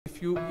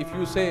if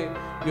you say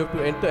you have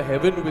to enter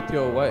heaven with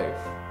your wife,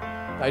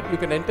 you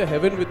can enter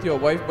heaven with your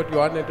wife, but you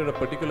aren't enter a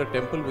particular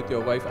temple with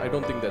your wife. I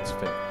don't think that's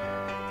fair.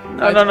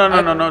 No.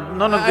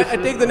 I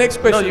take the next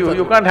question. No,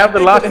 you can't have the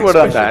last word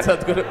on that.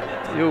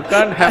 Sadhguru. You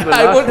can't have the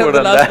I last won't have word the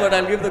on last that. word.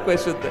 I'll give the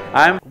question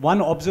then. One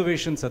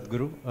observation,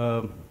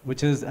 Sadhguru,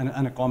 which is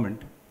and a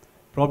comment.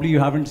 Probably you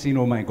haven't seen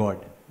Oh My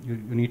God. You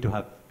need to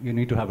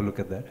have a look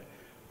at that,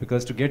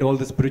 because to get all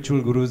the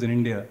spiritual gurus in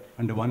India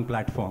under one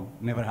platform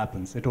never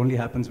happens. It only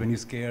happens when you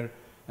scare.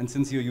 And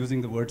since you're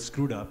using the word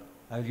screwed up,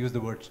 I'll use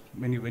the word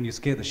when you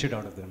scare the shit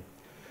out of them.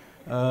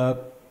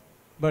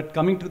 But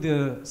coming to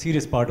the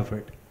serious part of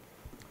it,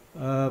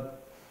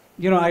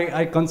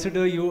 I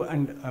consider you,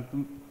 and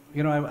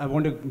I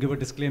want to give a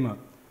disclaimer.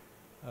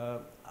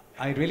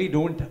 I really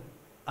don't.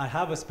 I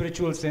have a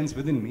spiritual sense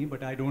within me,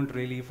 but I don't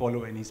really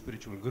follow any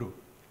spiritual guru.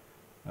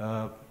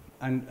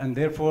 And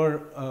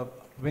therefore,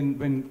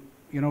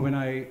 when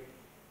I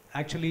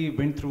actually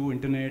went through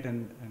internet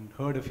and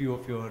heard a few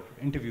of your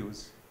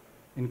interviews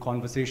in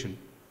conversation,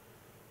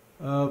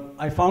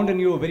 I found in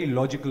you a very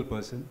logical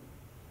person,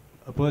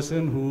 a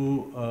person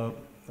who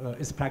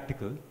is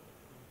practical,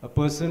 a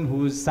person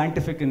who is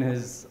scientific in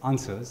his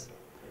answers,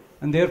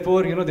 and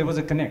therefore, there was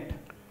a connect.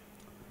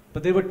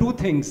 But there were two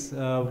things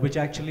which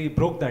actually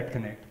broke that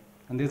connect,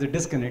 and there's a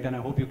disconnect, and I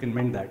hope you can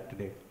mend that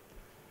today.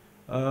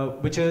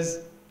 Which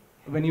is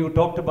when you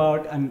talked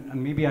about, and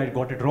maybe I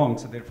got it wrong,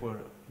 so therefore,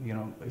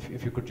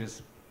 if you could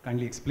just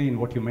kindly explain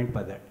what you meant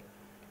by that.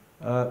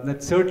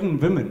 That certain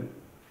women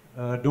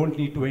don't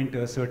need to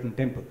enter certain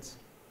temples,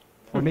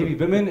 or maybe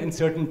women in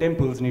certain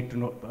temples need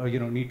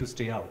to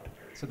stay out.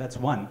 So that's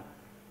one.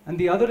 And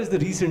the other is the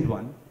recent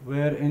one,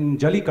 where in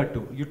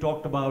Jallikattu, you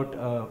talked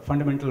about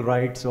fundamental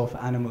rights of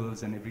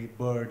animals and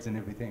birds and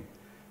everything.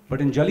 But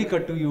in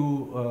Jallikattu,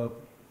 you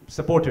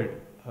supported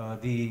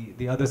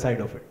the other side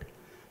of it.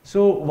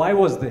 So why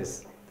was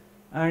this?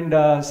 And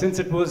since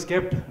it was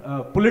kept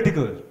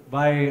political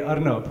by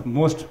Arnab,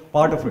 most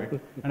part of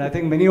it, and I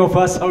think many of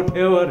us out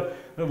here were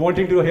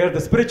wanting to hear the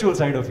spiritual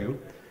side of you,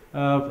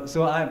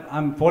 so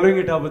I'm following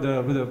it up with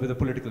a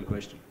political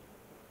question.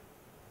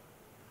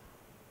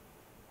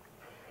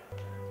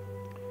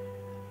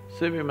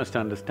 So we must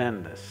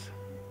understand this.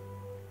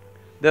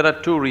 There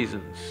are two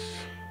reasons.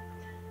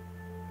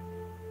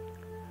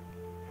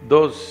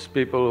 Those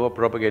people who are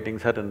propagating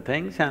certain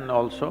things, and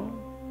also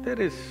there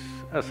is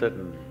a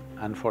certain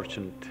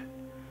unfortunate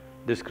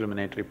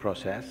discriminatory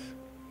process.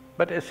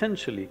 But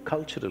essentially,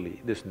 culturally,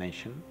 this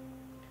nation,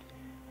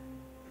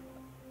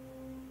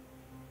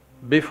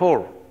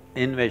 before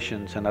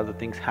invasions and other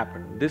things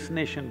happened, this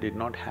nation did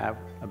not have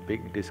a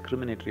big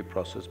discriminatory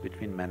process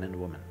between men and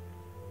women.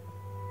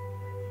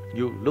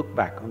 You look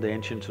back on the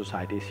ancient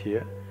societies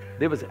here,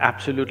 there was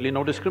absolutely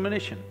no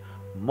discrimination.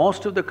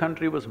 Most of the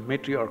country was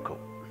matriarchal.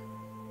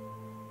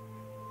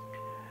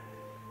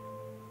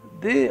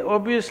 They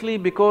obviously,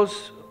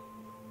 because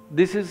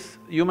this is…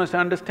 you must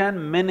understand,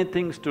 many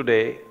things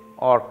today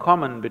are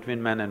common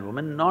between men and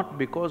women, not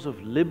because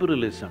of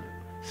liberalism,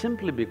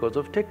 simply because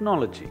of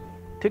technology.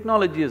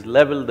 Technology has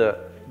leveled the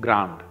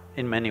ground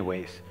in many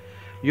ways.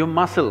 Your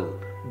muscle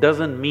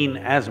doesn't mean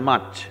as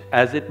much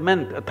as it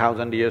meant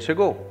 1,000 years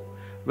ago.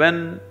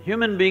 When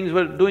human beings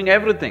were doing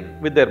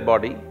everything with their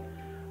body,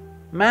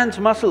 man's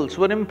muscles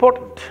were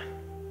important.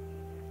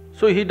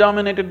 So he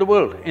dominated the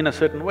world in a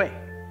certain way.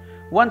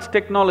 Once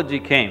technology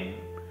came,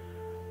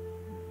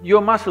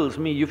 your muscles,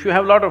 if you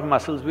have a lot of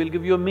muscles, we'll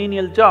give you a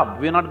menial job,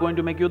 we're not going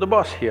to make you the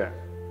boss here.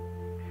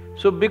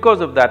 So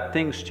because of that,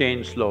 things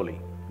changed slowly.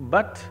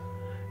 But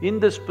in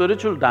the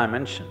spiritual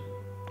dimension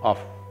of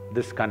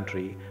this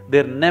country,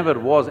 there never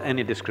was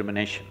any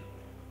discrimination.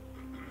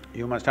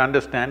 You must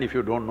understand, if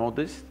you don't know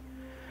this,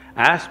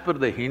 as per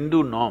the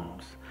Hindu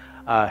norms,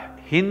 a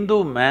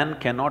Hindu man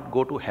cannot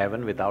go to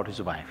heaven without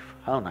his wife.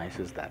 How nice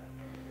is that?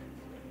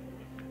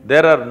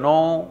 There are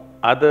no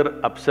other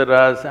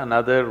apsaras and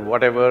other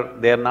whatever,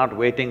 they're not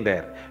waiting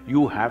there.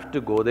 You have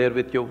to go there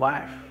with your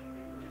wife.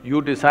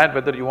 You decide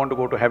whether you want to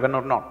go to heaven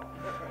or not,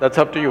 that's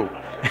up to you.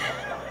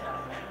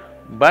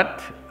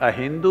 But a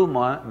Hindu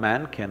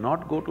man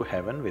cannot go to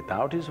heaven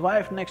without his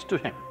wife next to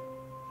him.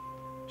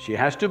 She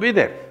has to be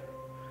there.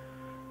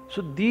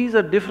 So these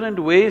are different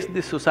ways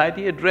this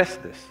society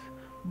addressed this.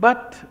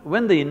 But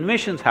when the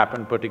invasions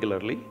happened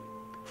particularly,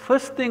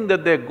 first thing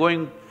that they're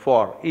going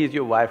for is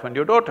your wife and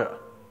your daughter.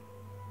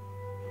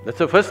 That's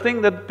the first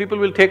thing that people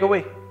will take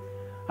away.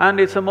 And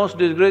it's the most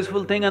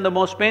disgraceful thing and the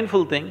most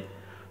painful thing.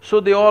 So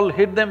they all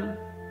hid them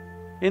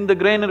in the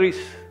granaries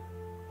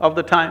of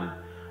the time.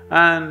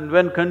 And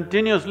when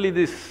continuously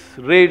these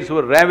raids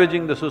were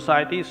ravaging the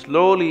society,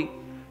 slowly,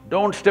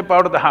 don't step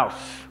out of the house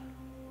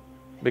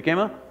became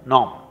a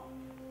norm.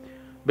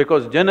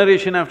 Because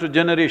generation after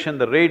generation,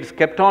 the raids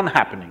kept on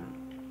happening.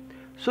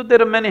 So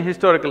there are many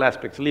historical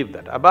aspects, leave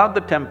that. About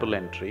the temple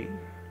entry,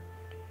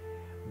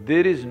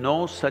 there is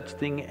no such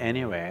thing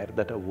anywhere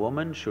that a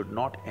woman should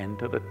not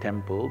enter a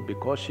temple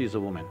because she is a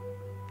woman.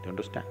 Do you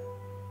understand?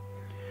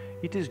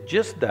 It is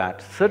just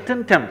that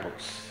certain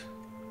temples,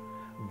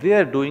 they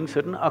are doing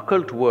certain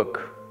occult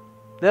work.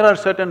 There are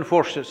certain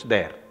forces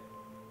there.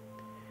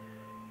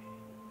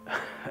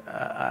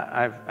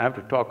 I have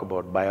to talk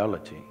about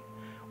biology.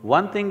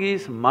 One thing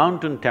is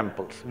mountain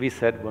temples, we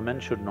said women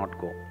should not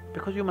go.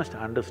 Because you must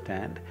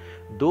understand,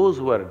 those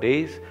were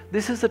days,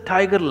 this is a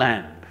tiger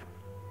land.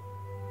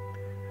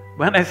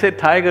 When I say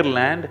tiger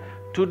land,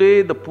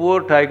 today the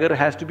poor tiger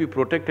has to be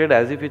protected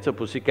as if it's a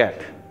pussycat.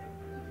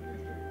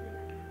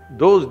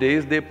 Those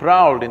days they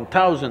prowled in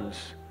thousands.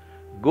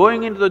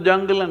 Going into the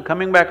jungle and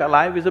coming back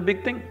alive is a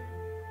big thing.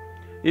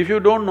 If you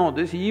don't know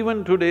this,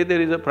 even today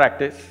there is a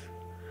practice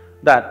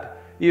that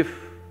if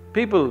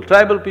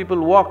tribal people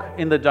walk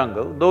in the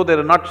jungle, though there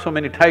are not so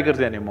many tigers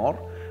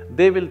anymore,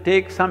 they will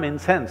take some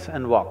incense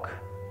and walk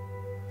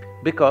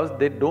because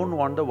they don't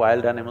want the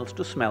wild animals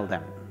to smell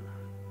them.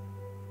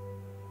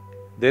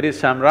 There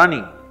is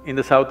Samrani in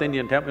the South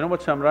Indian temple. You know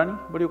what Samrani?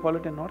 What do you call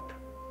it in North?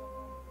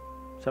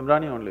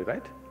 Samrani only,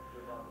 right?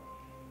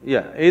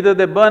 Yeah, either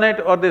they burn it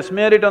or they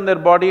smear it on their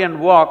body and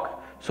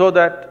walk so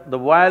that the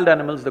wild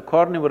animals, the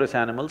carnivorous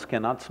animals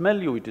cannot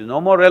smell you. It is no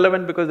more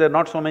relevant because there are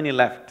not so many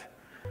left.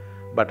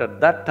 But at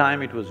that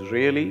time it was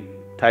really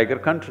tiger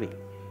country.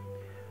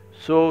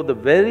 So the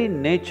very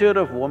nature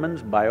of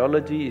woman's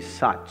biology is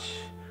such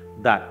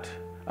that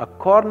a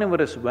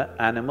carnivorous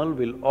animal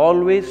will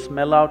always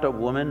smell out a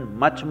woman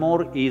much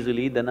more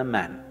easily than a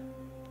man.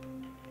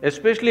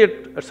 Especially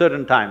at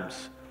certain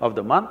times of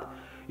the month,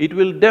 it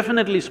will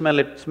definitely smell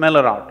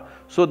her out.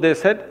 So they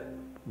said,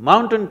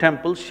 mountain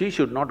temples she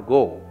should not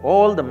go.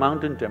 All the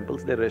mountain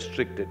temples, they're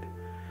restricted.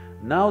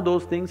 Now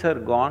those things are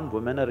gone,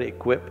 women are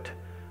equipped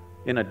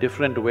in a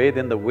different way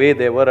than the way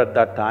they were at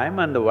that time,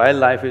 and the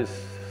wildlife is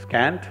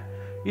scant,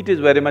 it is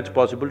very much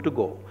possible to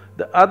go.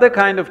 The other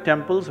kind of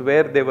temples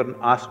where they were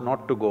asked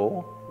not to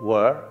go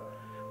were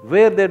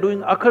where they're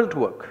doing occult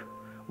work.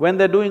 When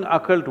they're doing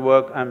occult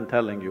work, I'm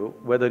telling you,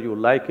 whether you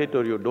like it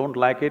or you don't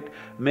like it,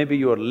 maybe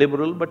you're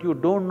liberal, but you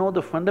don't know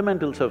the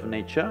fundamentals of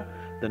nature.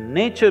 The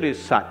nature is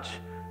such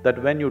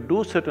that when you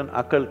do certain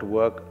occult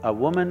work, a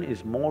woman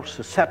is more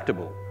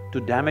susceptible to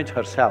damage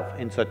herself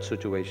in such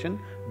situation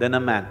than a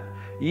man.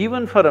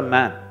 Even for a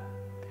man,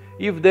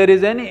 if there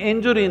is any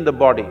injury in the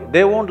body,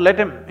 they won't let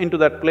him into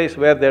that place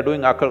where they're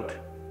doing occult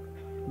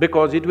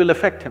because it will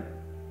affect him.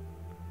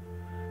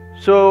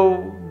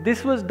 So,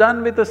 this was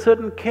done with a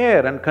certain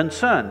care and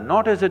concern,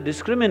 not as a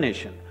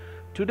discrimination.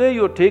 Today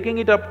you're taking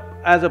it up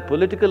as a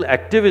political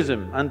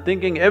activism and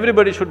thinking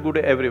everybody should go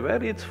to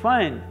everywhere, it's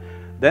fine.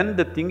 Then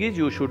the thing is,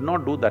 you should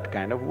not do that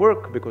kind of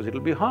work because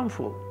it'll be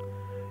harmful.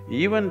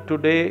 Even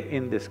today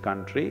in this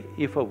country,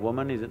 if a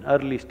woman is in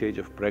early stage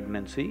of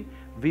pregnancy,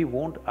 we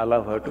won't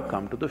allow her to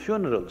come to the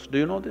funerals. Do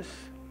you know this?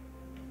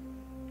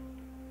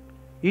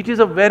 It is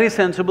a very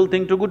sensible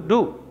thing to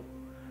do.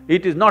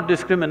 It is not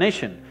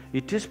discrimination,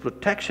 it is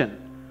protection,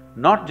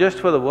 not just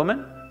for the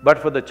woman, but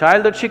for the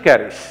child that she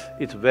carries.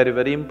 It's very,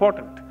 very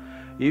important.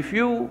 If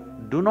you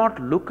do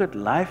not look at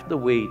life the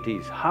way it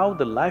is, how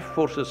the life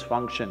forces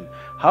function,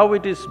 how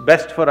it is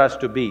best for us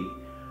to be,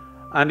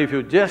 and if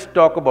you just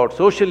talk about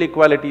social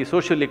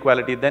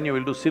equality, then you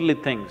will do silly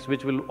things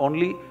which will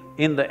only,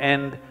 in the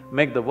end,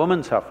 make the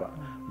woman suffer.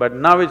 But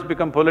now it's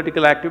become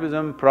political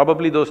activism,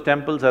 probably those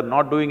temples are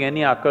not doing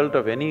any occult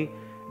of any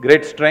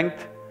great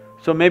strength,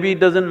 so maybe it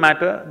doesn't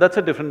matter, that's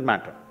a different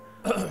matter.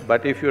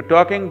 But if you're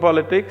talking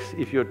politics,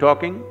 if you're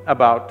talking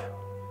about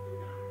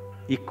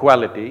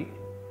equality,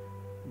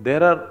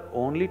 there are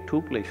only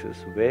two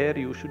places where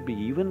you should be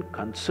even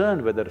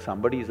concerned whether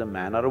somebody is a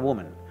man or a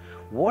woman.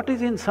 What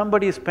is in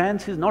somebody's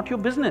pants is not your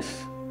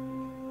business.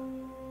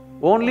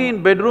 Only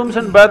in bedrooms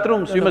and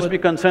bathrooms you must be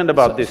concerned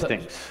about these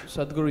things.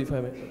 Sadhguru, if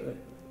I may,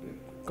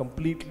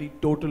 completely,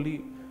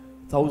 totally,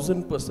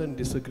 1000%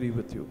 disagree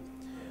with you.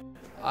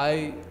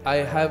 I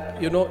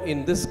have…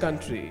 in this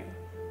country,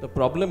 the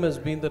problem has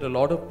been that a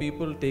lot of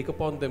people take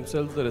upon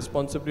themselves the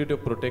responsibility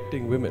of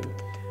protecting women.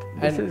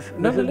 Let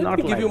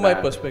me give you my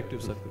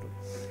perspective, Sadhguru.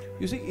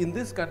 You see, in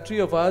this country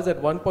of ours,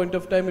 at one point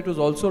of time, it was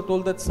also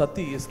told that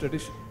sati is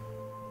tradition.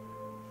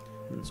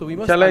 So we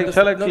must… Shall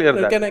I clear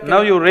that?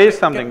 Now you raise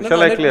something,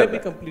 shall I clear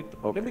that?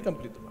 Let me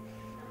complete the one.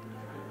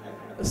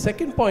 The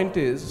second point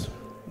is,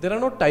 there are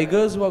no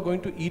tigers who are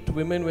going to eat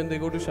women when they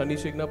go to Shani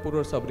Shignapur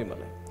or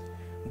Sabrimala.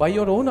 By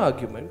your own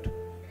argument,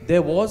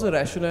 there was a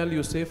rationale,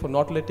 you say, for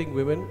not letting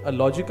women, a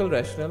logical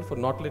rationale for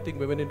not letting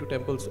women into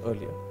temples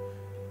earlier.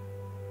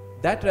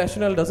 That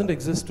rationale doesn't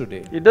exist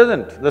today. It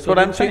doesn't, that's what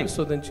I'm saying.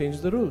 So then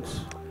change the rules,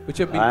 which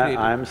have been created.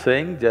 I'm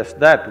saying just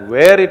that,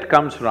 where it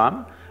comes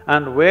from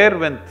and where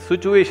when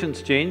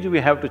situations change, we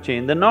have to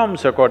change the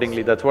norms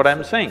accordingly, that's what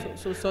I'm saying.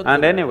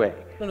 And anyway…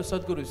 No,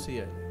 Sadhguru,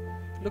 see,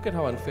 look at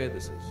how unfair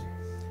this is.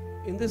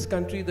 In this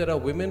country, there are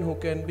women who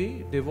can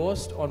be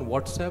divorced on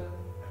WhatsApp,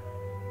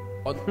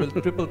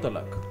 with triple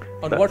talaq,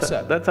 on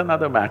WhatsApp. That's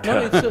another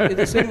matter. No, it's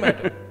the same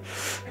matter.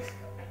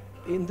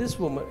 In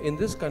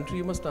this country,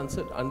 you must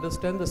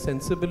understand the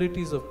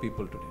sensibilities of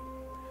people today.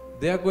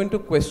 They are going to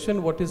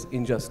question what is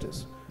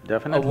injustice.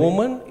 Definitely. A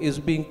woman is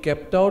being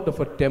kept out of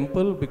a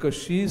temple because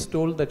she is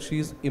told that she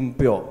is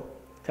impure.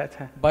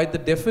 By the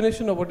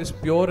definition of what is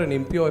pure and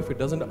impure, if it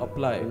doesn't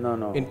apply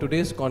No. in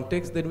today's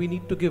context, then we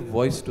need to give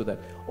voice to that.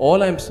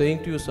 All I'm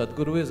saying to you,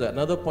 Sadhguru, is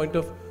another point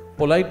of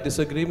polite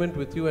disagreement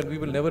with you, and we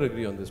will never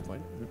agree on this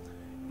point.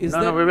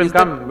 We'll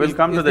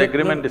come to the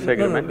agreement,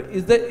 disagreement.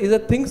 Is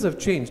that things have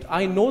changed?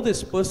 I know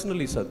this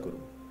personally, Sadhguru.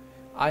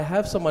 I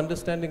have some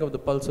understanding of the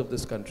pulse of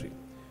this country.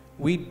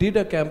 We did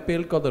a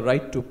campaign called the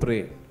Right to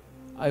Pray.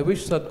 I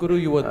wish,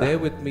 Sadhguru, you were there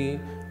with me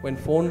when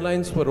phone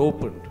lines were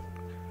opened,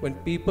 when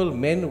people,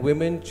 men,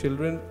 women,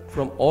 children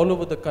from all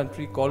over the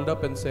country called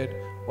up and said,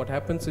 what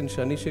happens in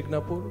Shani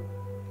Shignapur,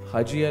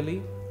 Haji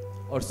Ali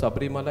or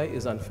Sabrimalai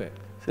is unfair.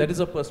 That is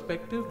a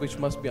perspective which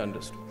must be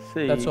understood.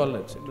 That's all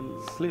I'm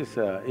saying. Please,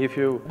 if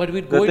you… But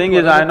we'd the go thing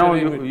into is, I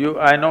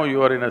another know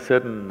you are in a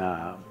certain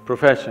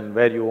profession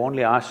where you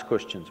only ask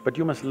questions, but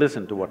you must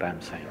listen to what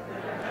I'm saying.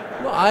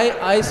 No,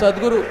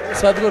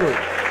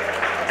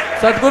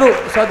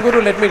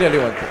 Sadhguru, let me tell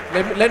you one thing.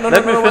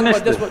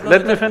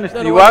 Let me finish.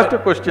 You asked a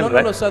question,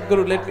 right? No,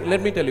 Sadhguru,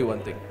 let me tell you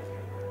one thing.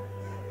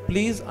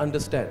 Please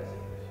understand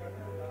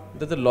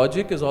that the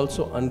logic is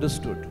also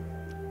understood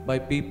by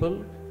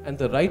people, and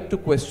the right to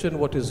question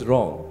what is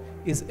wrong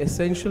is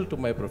essential to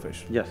my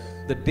profession. Yes.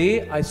 The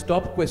day I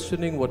stop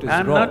questioning what is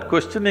I'm wrong… not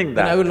questioning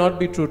that. Then I will not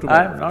be true to my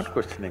I'm profession. not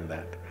questioning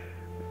that.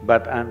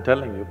 But I'm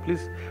telling you,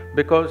 please,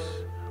 because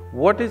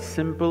what is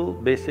simple,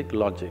 basic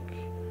logic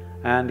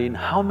and in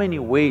how many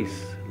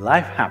ways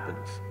life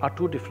happens are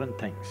two different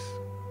things.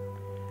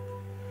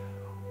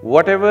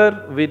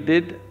 Whatever we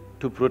did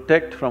to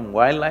protect from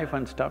wildlife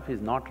and stuff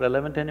is not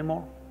relevant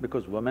anymore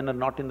because women are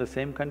not in the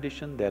same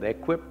condition, they're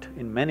equipped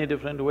in many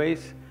different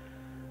ways.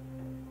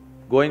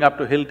 Going up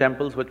to hill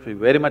temples would be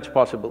very much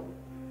possible,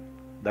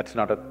 that's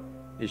not an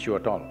issue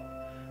at all.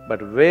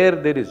 But where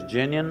there is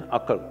genuine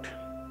occult,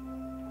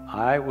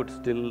 I would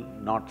still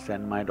not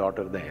send my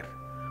daughter there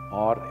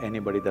or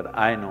anybody that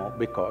I know,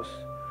 because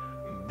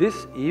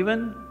this,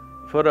 even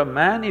for a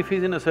man, if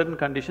he's in a certain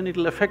condition,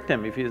 it'll affect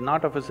him if he's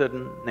not of a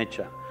certain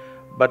nature.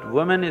 But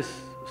woman is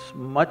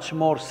much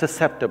more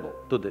susceptible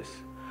to this.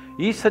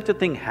 Is such a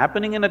thing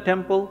happening in a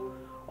temple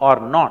or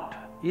not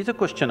is a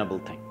questionable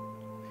thing.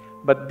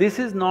 But this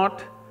is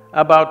not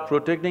about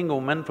protecting a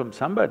woman from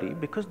somebody,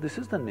 because this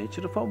is the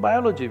nature of our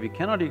biology, we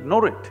cannot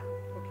ignore it,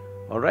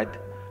 all right?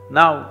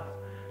 Now,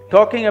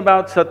 talking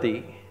about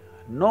sati,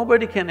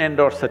 nobody can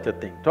endorse such a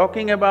thing.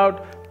 Talking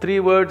about 3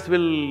 words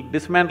will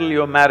dismantle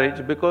your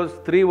marriage because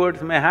 3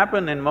 words may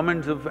happen in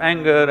moments of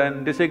anger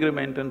and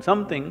disagreement and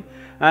something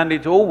and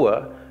it's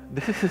over,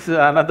 this is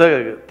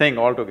another thing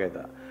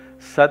altogether.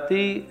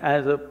 Sati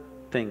as a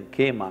thing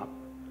came up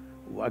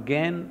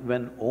again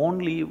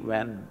only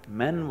when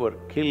men were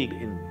killed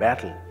in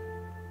battle.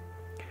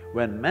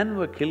 When men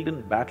were killed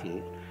in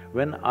battle,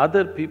 when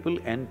other people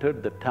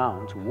entered the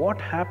towns, what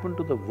happened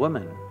to the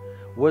women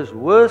was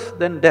worse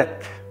than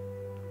death.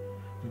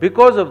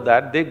 Because of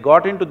that, they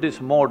got into this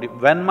mode,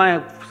 when my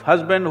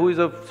husband who is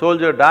a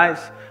soldier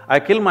dies, I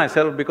kill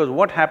myself because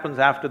what happens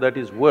after that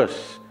is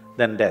worse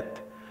than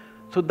death.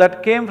 So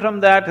that came from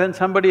that and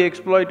somebody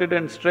exploited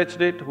and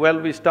stretched it, well,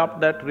 we stopped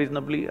that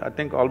reasonably, I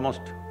think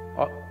almost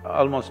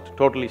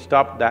totally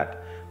stopped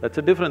that, that's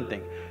a different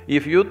thing.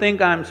 If you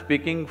think I'm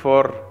speaking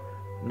for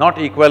not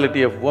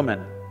equality of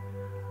women,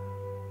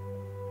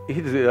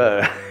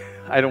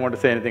 I don't want to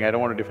say anything, I don't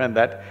want to defend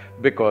that,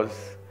 because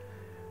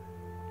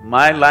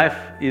my life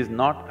is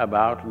not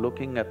about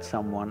looking at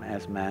someone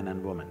as man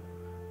and woman.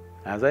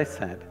 As I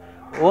said,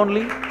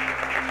 only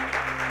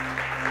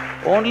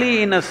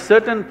in a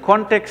certain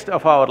context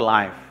of our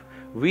life,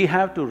 we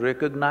have to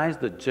recognize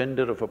the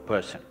gender of a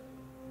person.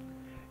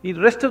 In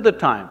the rest of the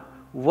time,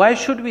 why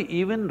should we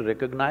even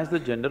recognize the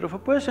gender of a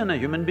person? A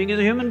human being is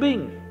a human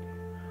being.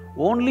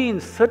 Only in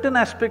certain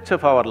aspects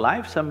of our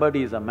life,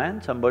 somebody is a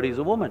man, somebody is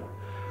a woman.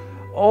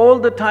 All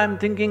the time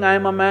thinking,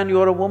 I'm a man,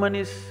 you're a woman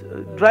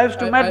drives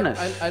to madness.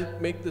 I'll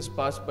make this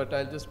pass, but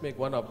I'll just make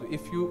one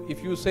observation.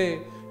 If you say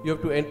you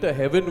have to enter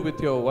heaven with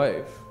your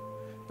wife,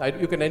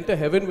 you can enter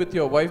heaven with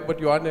your wife, but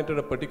you aren't enter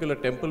a particular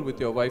temple with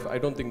your wife, I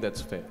don't think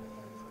that's fair.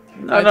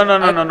 No,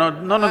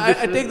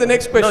 I take the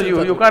next question.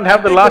 No, you can't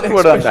have the last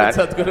word on that.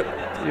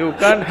 You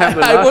can't have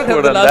the last word on that. I won't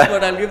have the last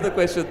word, I'll give the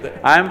question there.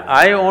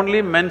 I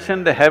only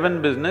mentioned the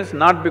heaven business,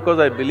 not because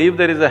I believe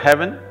there is a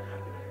heaven.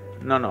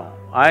 No,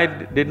 I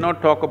did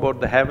not talk about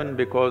the heaven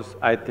because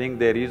I think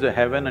there is a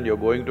heaven and you're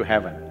going to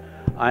heaven.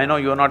 I know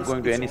you're not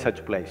going to any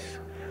such place.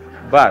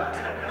 But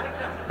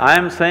I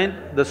am saying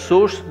the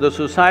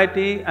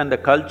society and the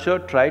culture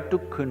tried to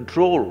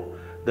control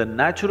the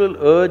natural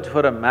urge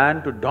for a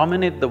man to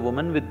dominate the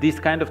woman with these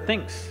kind of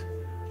things.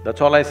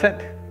 That's all I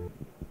said.